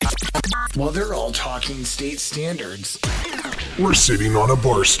While they're all talking state standards, we're sitting on a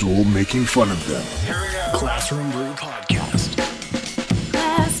bar stool making fun of them. Here we go. Classroom Brew Podcast.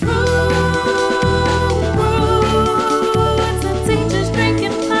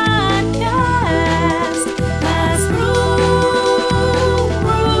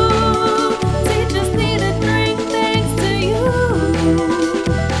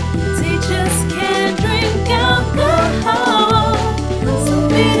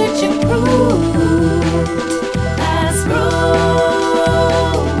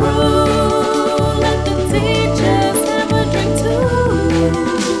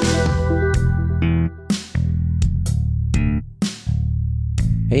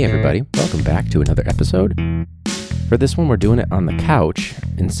 Hey everybody, welcome back to another episode. For this one, we're doing it on the couch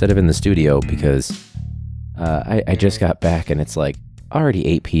instead of in the studio because I just got back and it's like already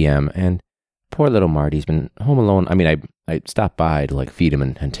 8 p.m. and poor little Marty's been home alone. I mean, I stopped by to like feed him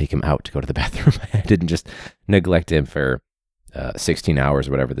and take him out to go to the bathroom. I didn't just neglect him for 16 hours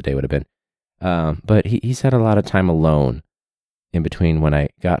or whatever the day would have been. But he's had a lot of time alone in between when I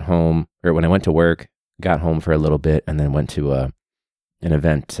got home, or when I went to work, got home for a little bit, and then went to an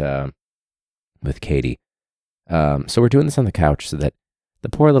event with Katie. So we're doing this on the couch so that the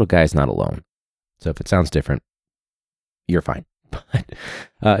poor little guy's not alone. So if it sounds different, you're fine. But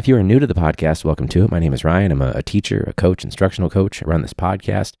if you are new to the podcast, welcome to it. My name is Ryan. I'm a teacher, a coach, instructional coach. I run this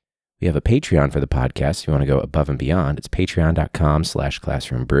podcast. We have a Patreon for the podcast. If you want to go above and beyond, it's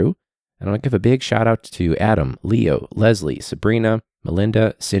patreon.com/classroombrew. And I want to give a big shout out to Adam, Leo, Leslie, Sabrina,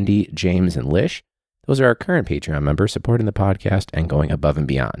 Melinda, Cindy, James, and Lish. Those are our current Patreon members supporting the podcast and going above and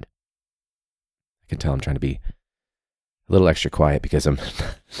beyond. I can tell I'm trying to be a little extra quiet because I'm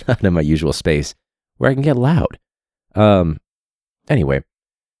not in my usual space where I can get loud. Anyway,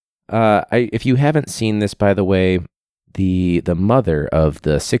 if you haven't seen this, by the way, the mother of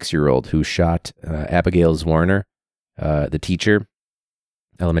the 6-year-old who shot Abigail Zwarner, the teacher,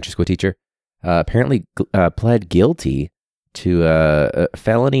 elementary school teacher, apparently pled guilty to a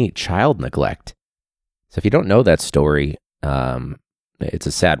felony child neglect. So if you don't know that story, it's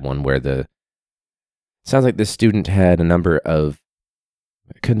a sad one where sounds like this student had a number of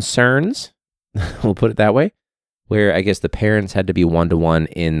concerns, we'll put it that way, where I guess the parents had to be one-to-one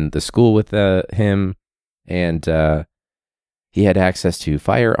in the school with him, and he had access to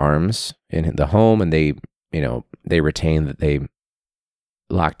firearms in the home, and they retained that they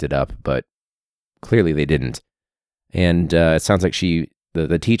locked it up, but clearly they didn't. And it sounds like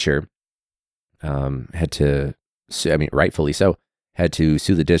the teacher, had to sue, rightfully so, had to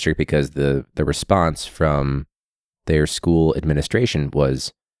sue the district because the response from their school administration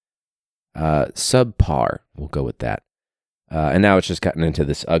was subpar. We'll go with that. And now it's just gotten into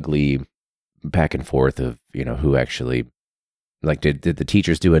this ugly back and forth of, who actually, like, did the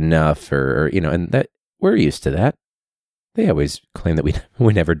teachers do enough or and that we're used to that. They always claim that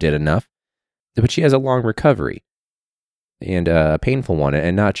we never did enough. But she has a long recovery. And a painful one,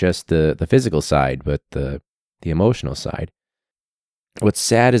 and not just the physical side, but the emotional side. What's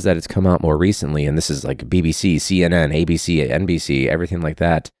sad is that it's come out more recently, and this is like BBC, CNN, ABC, NBC, everything like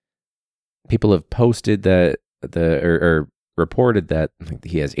that. People have posted that or reported that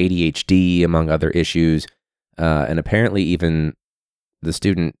he has ADHD, among other issues, and apparently even the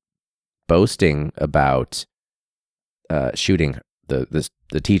student boasting about shooting the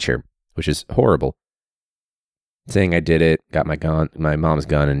teacher, which is horrible. Saying I did it, got my mom's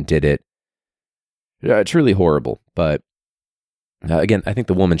gun and did it. Truly horrible. But again, I think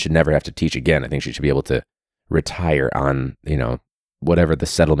the woman should never have to teach again. I think she should be able to retire on, whatever the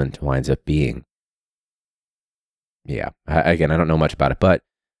settlement winds up being. Yeah. I don't know much about it, but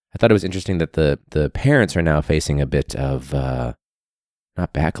I thought it was interesting that the parents are now facing a bit of, not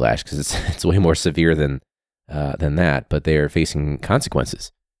backlash, because it's way more severe than that, but they are facing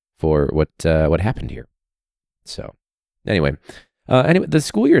consequences for what happened here. So, anyway, the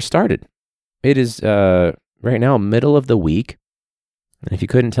school year started. It is right now middle of the week, and if you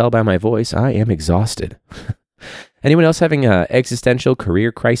couldn't tell by my voice, I am exhausted. Anyone else having existential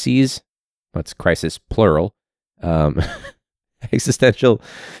career crises? That's crisis plural. Existential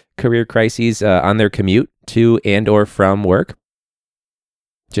career crises on their commute to and or from work?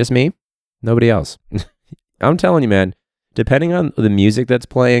 Just me? Nobody else. I'm telling you, man. Depending on the music that's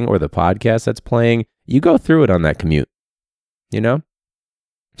playing or the podcast that's playing, you go through it on that commute,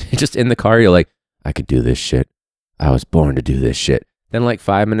 Just in the car, you're like, I could do this shit. I was born to do this shit. Then like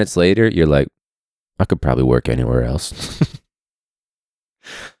 5 minutes later, you're like, I could probably work anywhere else.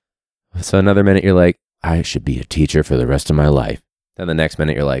 So another minute, you're like, I should be a teacher for the rest of my life. Then the next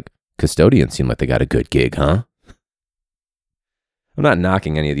minute, you're like, custodians seem like they got a good gig, huh? I'm not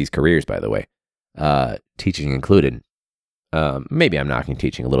knocking any of these careers, by the way, teaching included. Maybe I'm knocking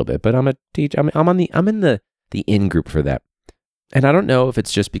teaching a little bit, but I'm in the in group for that. And I don't know if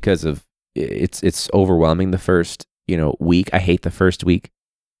it's just because of it's overwhelming the first, week. I hate the first week.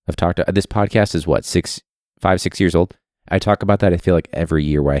 I've talked to, this podcast is what, 5, 6 years old. I talk about that. I feel like every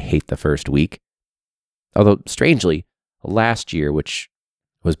year where I hate the first week. Although strangely, last year, which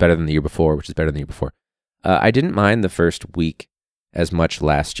was better than the year before, which is better than the year before, I didn't mind the first week as much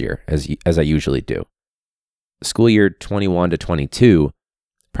last year as I usually do. School year 21 to 22,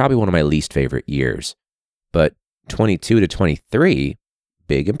 probably one of my least favorite years, but 22 to 23,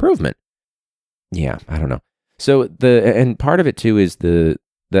 big improvement. Yeah, I don't know. So and part of it too is the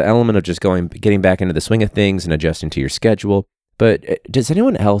element of just getting back into the swing of things and adjusting to your schedule. But does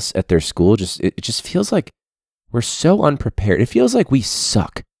anyone else at their school it just feels like we're so unprepared. It feels like we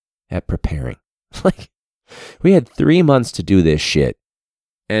suck at preparing. Like we had 3 months to do this shit.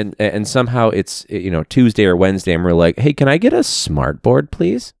 And somehow it's, Tuesday or Wednesday and we're like, hey, can I get a smart board,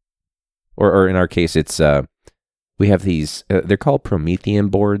 please? Or in our case, it's, we have these, they're called Promethean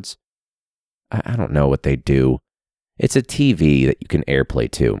boards. I don't know what they do. It's a TV that you can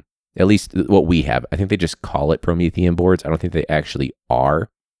AirPlay to. At least what we have. I think they just call it Promethean boards. I don't think they actually are,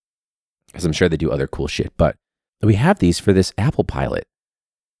 because I'm sure they do other cool shit. But we have these for this Apple Pilot.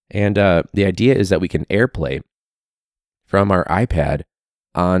 And the idea is that we can AirPlay from our iPad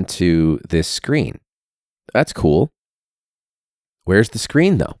onto this screen. That's cool. Where's the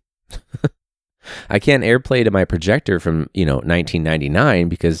screen, though? I can't AirPlay to my projector from, 1999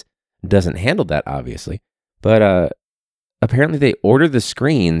 because it doesn't handle that, obviously. But apparently they order the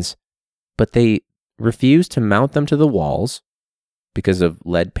screens, but they refuse to mount them to the walls because of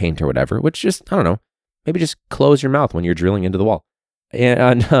lead paint or whatever, which just, I don't know, maybe just close your mouth when you're drilling into the wall.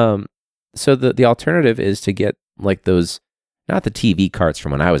 And so the alternative is to get like those, not the TV carts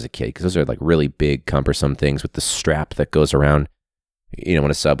from when I was a kid, because those are like really big, cumbersome things with the strap that goes around,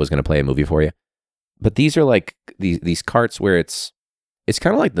 when a sub was going to play a movie for you. But these are like these carts where it's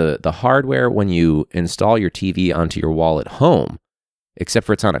kind of like the hardware when you install your TV onto your wall at home, except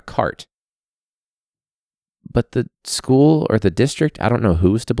for it's on a cart. But the school or the district, I don't know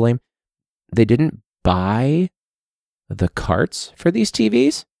who's to blame, they didn't buy the carts for these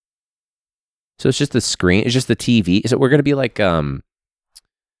TVs. So it's just the screen, it's just the TV. So we're going to be like,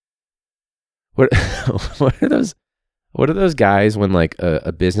 what are those guys when like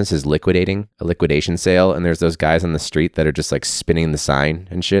a business is liquidating, a liquidation sale, and there's those guys on the street that are just like spinning the sign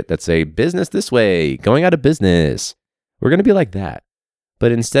and shit that say business this way, going out of business. We're going to be like that.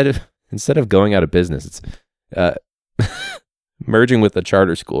 But instead of going out of business, it's merging with a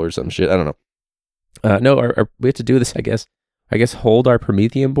charter school or some shit. I don't know. No, we have to do this, I guess hold our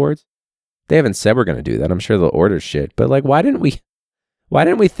Promethean boards. They haven't said we're going to do that. I'm sure they'll order shit. But like, why didn't we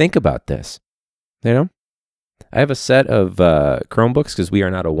think about this? I have a set of Chromebooks because we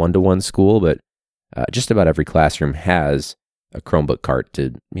are not a one-to-one school, but just about every classroom has a Chromebook cart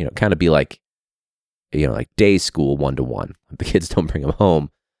to, kind of be like, like day school one-to-one. The kids don't bring them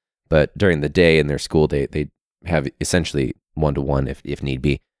home, but during the day in their school, they have essentially one-to-one if need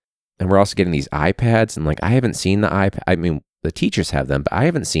be. And we're also getting these iPads, and like, I haven't seen the iPad. I mean, the teachers have them, but I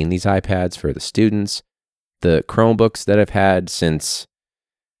haven't seen these iPads for the students. The Chromebooks that I've had since,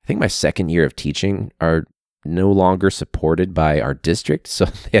 I think my second year of teaching are no longer supported by our district, so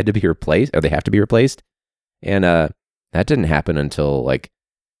they had to be replaced, or they have to be replaced. And that didn't happen until like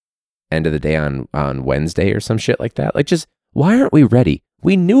end of the day on Wednesday or some shit like that. Like, just why aren't we ready?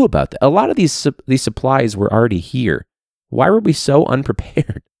 We knew about that. A lot of these supplies were already here. Why were we so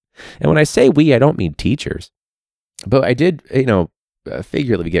unprepared? And when I say we, I don't mean teachers. But I did,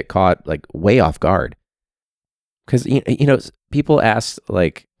 figuratively get caught like way off guard. Because, people asked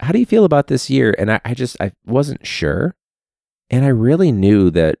like, how do you feel about this year? And I wasn't sure. And I really knew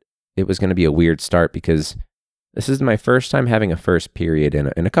that it was going to be a weird start because this is my first time having a first period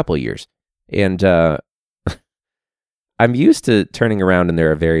in a couple of years. And I'm used to turning around and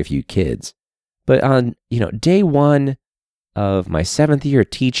there are very few kids. But on, day one of my 7th year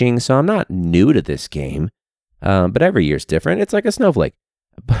teaching, so I'm not new to this game. But every year's different. It's like a snowflake.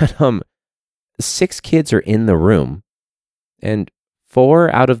 But 6 kids are in the room, and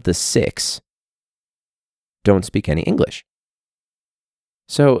 4 out of the 6 don't speak any English.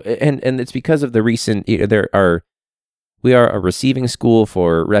 So, and it's because of the recent, we are a receiving school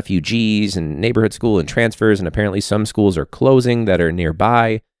for refugees and neighborhood school and transfers, and apparently some schools are closing that are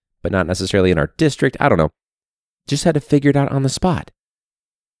nearby, but not necessarily in our district. I don't know. Just had to figure it out on the spot.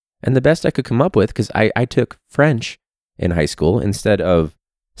 And the best I could come up with, because I took French in high school instead of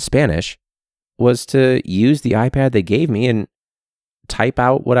Spanish, was to use the iPad they gave me and type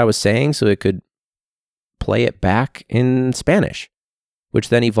out what I was saying so it could play it back in Spanish, which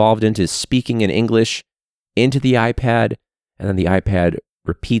then evolved into speaking in English into the iPad, and then the iPad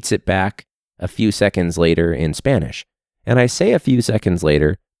repeats it back a few seconds later in Spanish. And I say a few seconds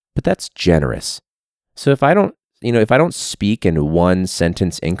later, but that's generous. So if I don't speak in one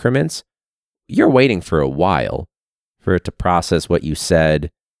sentence increments, you're waiting for a while for it to process what you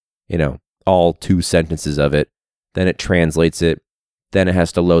said, all 2 sentences of it. Then it translates it. Then it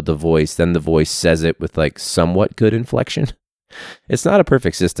has to load the voice. Then the voice says it with like somewhat good inflection. It's not a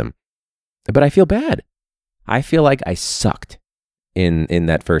perfect system, but I feel bad. I feel like I sucked in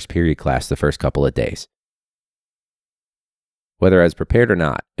that first period class the first couple of days. Whether I was prepared or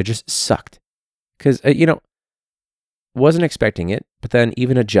not, it just sucked. Because, wasn't expecting it, but then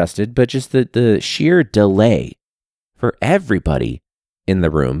even adjusted, but just the sheer delay for everybody in the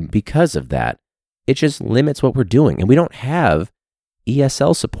room because of that, it just limits what we're doing. And we don't have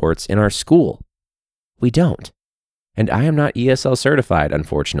ESL supports in our school. We don't. And I am not ESL certified,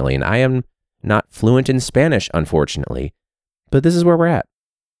 unfortunately, and I am not fluent in Spanish, unfortunately, but this is where we're at.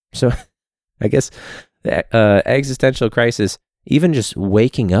 So I guess existential crisis, even just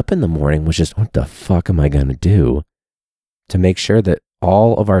waking up in the morning was just, what the fuck am I going to do to make sure that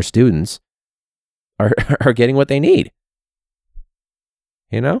all of our students are getting what they need?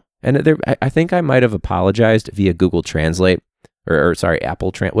 And I think I might have apologized via Google Translate or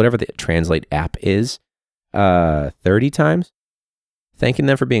Apple whatever the Translate app is, 30 times, thanking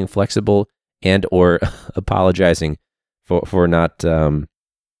them for being flexible and or apologizing for not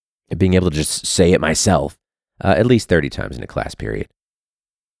being able to just say it myself at least 30 times in a class period.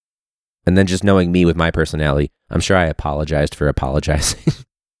 And then just knowing me with my personality, I'm sure I apologized for apologizing.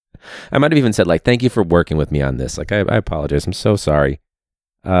 I might have even said, like, thank you for working with me on this. Like, I apologize. I'm so sorry.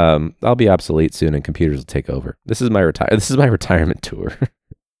 I'll be obsolete soon and computers will take over. This is my retirement tour.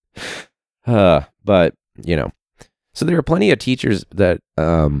 But, so there are plenty of teachers that,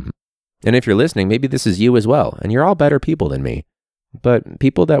 and if you're listening, maybe this is you as well, and you're all better people than me. But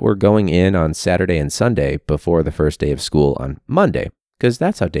people that were going in on Saturday and Sunday before the first day of school on Monday, because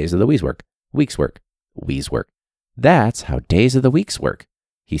that's how days of the weeks work. That's how days of the weeks work,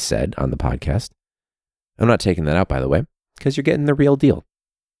 he said on the podcast. I'm not taking that out, by the way, because you're getting the real deal.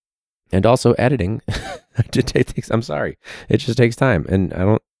 And also editing, I'm sorry, it just takes time.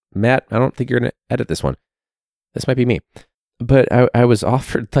 And Matt, I don't think you're going to edit this one. This might be me. But I was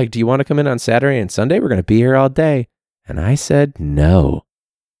offered, like, do you want to come in on Saturday and Sunday? We're going to be here all day. And I said, no,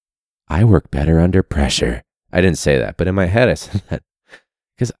 I work better under pressure. I didn't say that, but in my head I said that.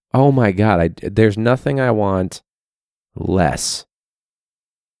 Because, oh my God, there's nothing I want less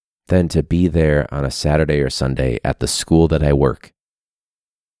than to be there on a Saturday or Sunday at the school that I work.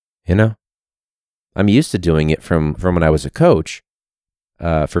 I'm used to doing it from when I was a coach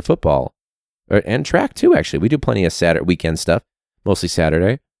for football and track too, actually. We do plenty of Saturday weekend stuff, mostly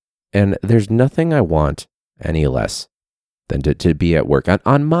Saturday. And there's nothing I want any less than to be at work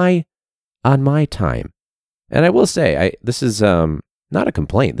on my time. And I will say, this is not a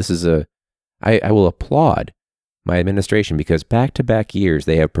complaint. This is I will applaud my administration because back-to-back years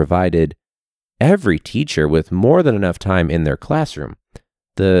they have provided every teacher with more than enough time in their classroom.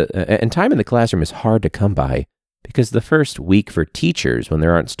 And time in the classroom is hard to come by because the first week for teachers, when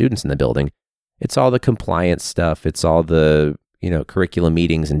there aren't students in the building, it's all the compliance stuff. It's all the, curriculum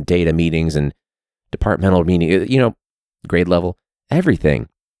meetings and data meetings and departmental meetings, grade level, everything.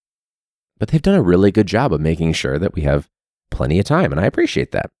 But they've done a really good job of making sure that we have plenty of time. And I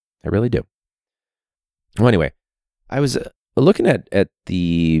appreciate that. I really do. Well, anyway, I was looking at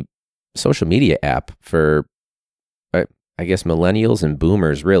the social media app for, I guess, millennials and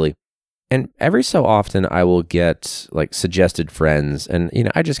boomers, really. And every so often I will get like suggested friends and,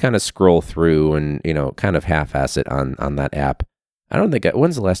 I just kind of scroll through and, kind of half-ass it on that app. I don't think,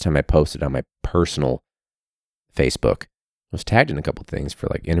 when's the last time I posted on my personal Facebook? I was tagged in a couple things for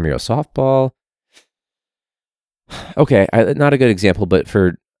like intramural softball. Okay, not a good example, but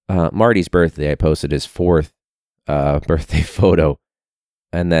for Marty's birthday, I posted his 4th birthday photo.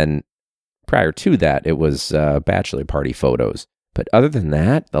 And then prior to that, it was bachelor party photos. But other than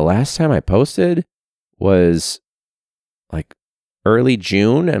that, the last time I posted was like early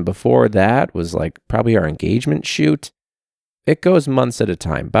June. And before that was like probably our engagement shoot. It goes months at a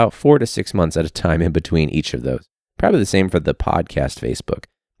time, about 4 to 6 months at a time in between each of those. Probably the same for the podcast Facebook.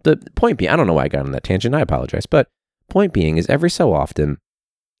 The point being, I don't know why I got on that tangent. I apologize. But point being is every so often,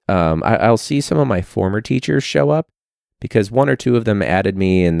 I'll see some of my former teachers show up because 1 or 2 of them added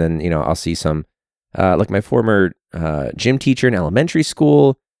me. And then, I'll see some, like my former gym teacher in elementary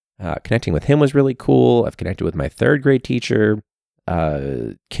school. Connecting with him was really cool. I've connected with my 3rd grade teacher.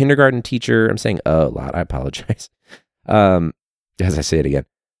 kindergarten teacher. I'm saying a lot. I apologize. As I say it again.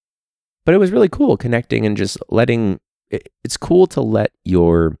 But it was really cool connecting and just it's cool to let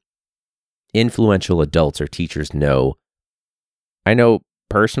your influential adults or teachers know. I know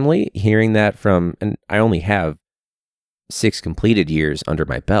personally, hearing that and I only have 6 completed years under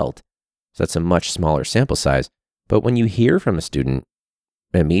my belt, so that's a much smaller sample size. But when you hear from a student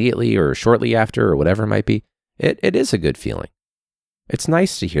immediately or shortly after or whatever it might be, it is a good feeling. It's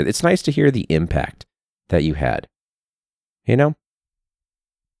nice to hear. It's nice to hear the impact that you had, you know?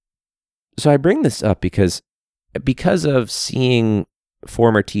 So I bring this up because of seeing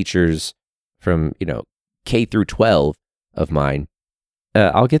former teachers from, K through 12 of mine,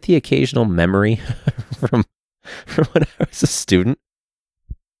 I'll get the occasional memory from when I was a student.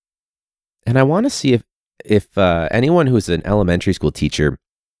 And I want to see if anyone who's an elementary school teacher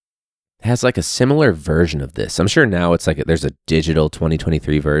has like a similar version of this. I'm sure now it's like there's a digital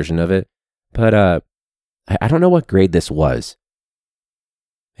 2023 version of it, but I don't know what grade this was.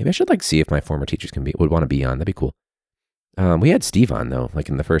 Maybe I should see if my former teachers would want to be on. That'd be cool. We had Steve on though,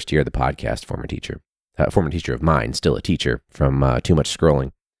 in the first year of the podcast. Former teacher of mine, still a teacher from Too Much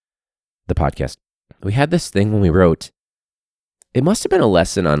Scrolling, the podcast. We had this thing when we wrote. It must have been a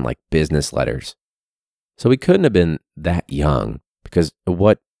lesson on business letters. So we couldn't have been that young, because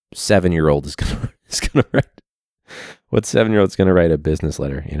what 7-year-old is gonna write? What 7-year-old's gonna write a business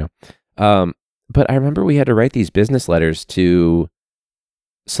letter? But I remember we had to write these business letters to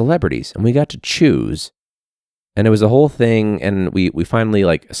celebrities, and we got to choose, and it was a whole thing. And we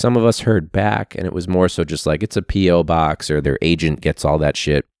finally some of us heard back, and it was more so just it's a PO box, or their agent gets all that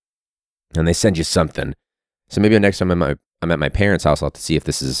shit, and they send you something. So maybe the next time I'm at my parents' house, I'll have to see if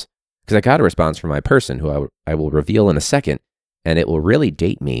this is, because I got a response from my person who I will reveal in a second, and it will really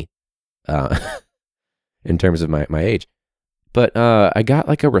date me in terms of my age. But I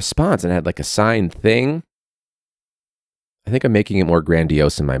got a response, and I had a signed thing. I think I'm making it more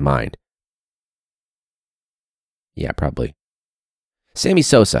grandiose in my mind. Yeah, probably. Sammy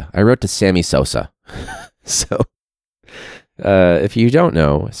Sosa. I wrote to Sammy Sosa. So, if you don't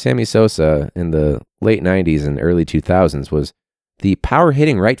know, Sammy Sosa in the late 90s and early 2000s was the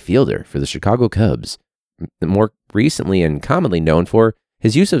power-hitting right fielder for the Chicago Cubs, more recently and commonly known for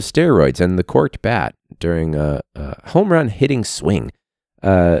his use of steroids and the corked bat during a home run hitting swing,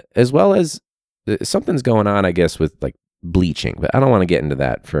 as well as something's going on, I guess, with bleaching, but I don't want to get into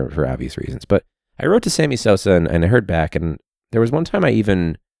that for obvious reasons. But I wrote to Sammy Sosa, and I heard back, and there was one time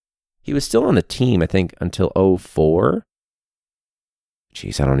he was still on the team, I think, until 2004.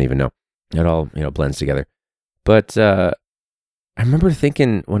 Jeez, I don't even know. It all, blends together. But I remember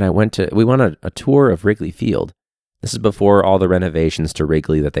thinking when we went on a tour of Wrigley Field. This is before all the renovations to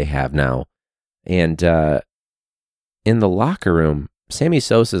Wrigley that they have now. And in the locker room, Sammy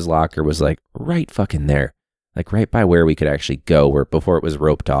Sosa's locker was right fucking there. Right by where we could actually go, before it was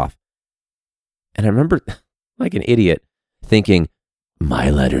roped off. And I remember, like an idiot, thinking, my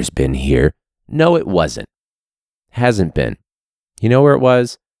letter's been here. No, it wasn't. Hasn't been. You know where it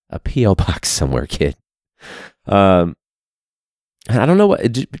was? A P.O. box somewhere, kid. I don't know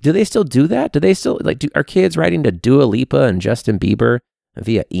do they still do that? Do they still, are kids writing to Dua Lipa and Justin Bieber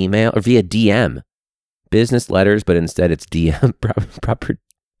via email or via DM? Business letters, but instead it's DM, proper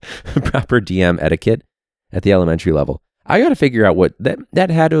DM etiquette at the elementary level. I got to figure out what that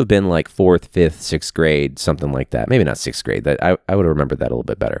had to have been 4th, 5th, 6th grade, something like that. Maybe not 6th grade. That I would have remembered that a little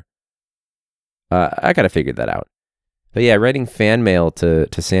bit better. I got to figure that out. But yeah, writing fan mail to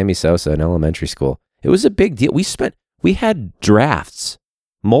Sammy Sosa in elementary school. It was a big deal. We had drafts,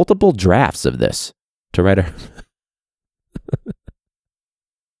 multiple drafts of this to write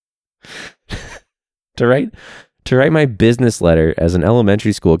to write my business letter as an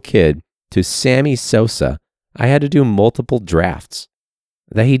elementary school kid to Sammy Sosa. I had to do multiple drafts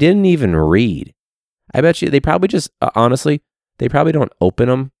that he didn't even read. I bet you they probably just, honestly, they probably don't open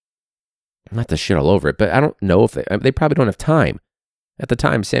them. Not to shit all over it, but I don't know if they probably don't have time. At the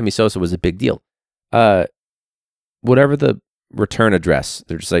time, Sammy Sosa was a big deal. Whatever the return address,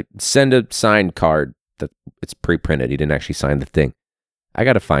 they're just send a signed card that it's pre-printed. He didn't actually sign the thing. I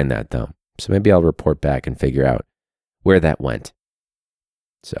got to find that though. So maybe I'll report back and figure out where that went.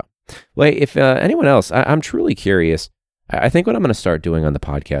 So, well, if anyone else, I'm truly curious. I think what I'm going to start doing on the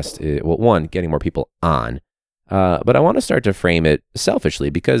podcast is, well, one, getting more people on, but I want to start to frame it selfishly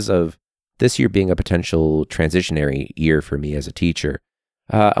because of this year being a potential transitionary year for me as a teacher.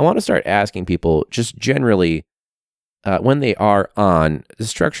 I want to start asking people just generally when they are on,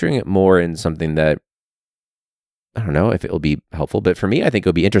 structuring it more in something that, I don't know if it will be helpful, but for me, I think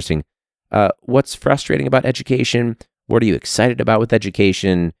it'll be interesting. What's frustrating about education? What are you excited about with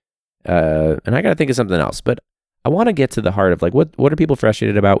education? And I got to think of something else. But I want to get to the heart of like, what are people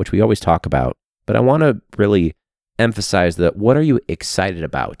frustrated about, which we always talk about. But I want to really emphasize that what are you excited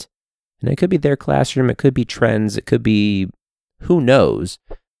about? And it could be their classroom. It could be trends. It could be who knows.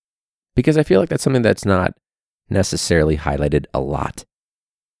 Because I feel like that's something that's not necessarily highlighted a lot.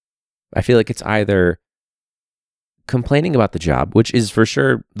 I feel like it's either complaining about the job, which is for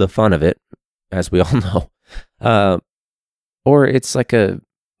sure the fun of it, as we all know, or it's like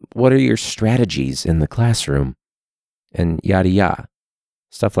what are your strategies in the classroom, and yada yada,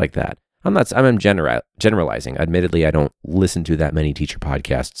 stuff like that. I'm generalizing. Admittedly, I don't listen to that many teacher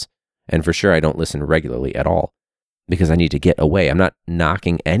podcasts, and for sure I don't listen regularly at all because I need to get away. I'm not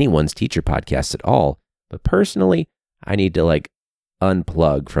knocking anyone's teacher podcasts at all, but personally, I need to like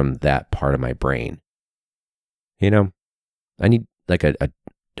unplug from that part of my brain. You know, I need like a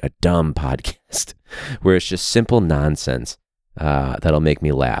dumb podcast where it's just simple nonsense that'll make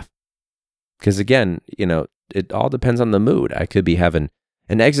me laugh. Because again, you know, it all depends on the mood. I could be having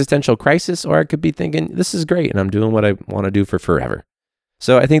an existential crisis, or I could be thinking, this is great, and I'm doing what I want to do for forever.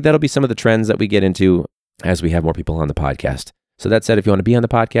 So I think that'll be some of the trends that we get into as we have more people on the podcast. So that said, if you want to be on the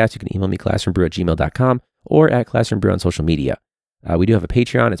podcast, you can email me classroombrew@gmail.com or at classroombrew on social media. We do have a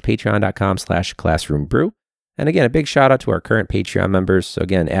Patreon. It's patreon.com/classroombrew. And again, a big shout out to our current Patreon members. So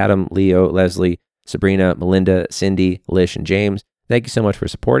again, Adam, Leo, Leslie, Sabrina, Melinda, Cindy, Lish, and James. Thank you so much for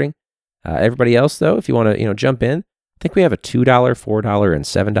supporting. Everybody else, though, if you want to, jump in, I think we have a $2, $4, and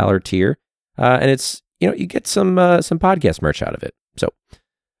 $7 tier, and it's, you get some podcast merch out of it. So,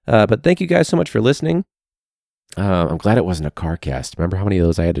 but thank you guys so much for listening. I'm glad it wasn't a car cast. Remember how many of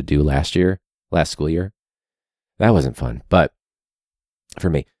those I had to do last school year? That wasn't fun, but for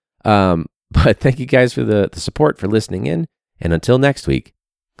me. But thank you guys for the support, for listening in, and until next week,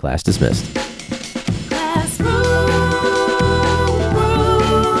 class dismissed.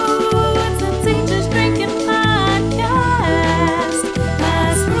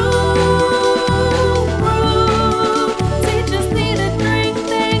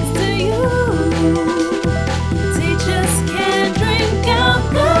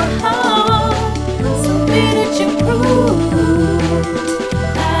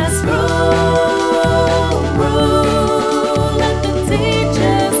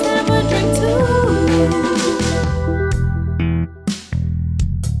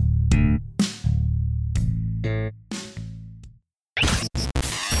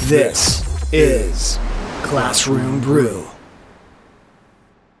 This is Classroom Brew.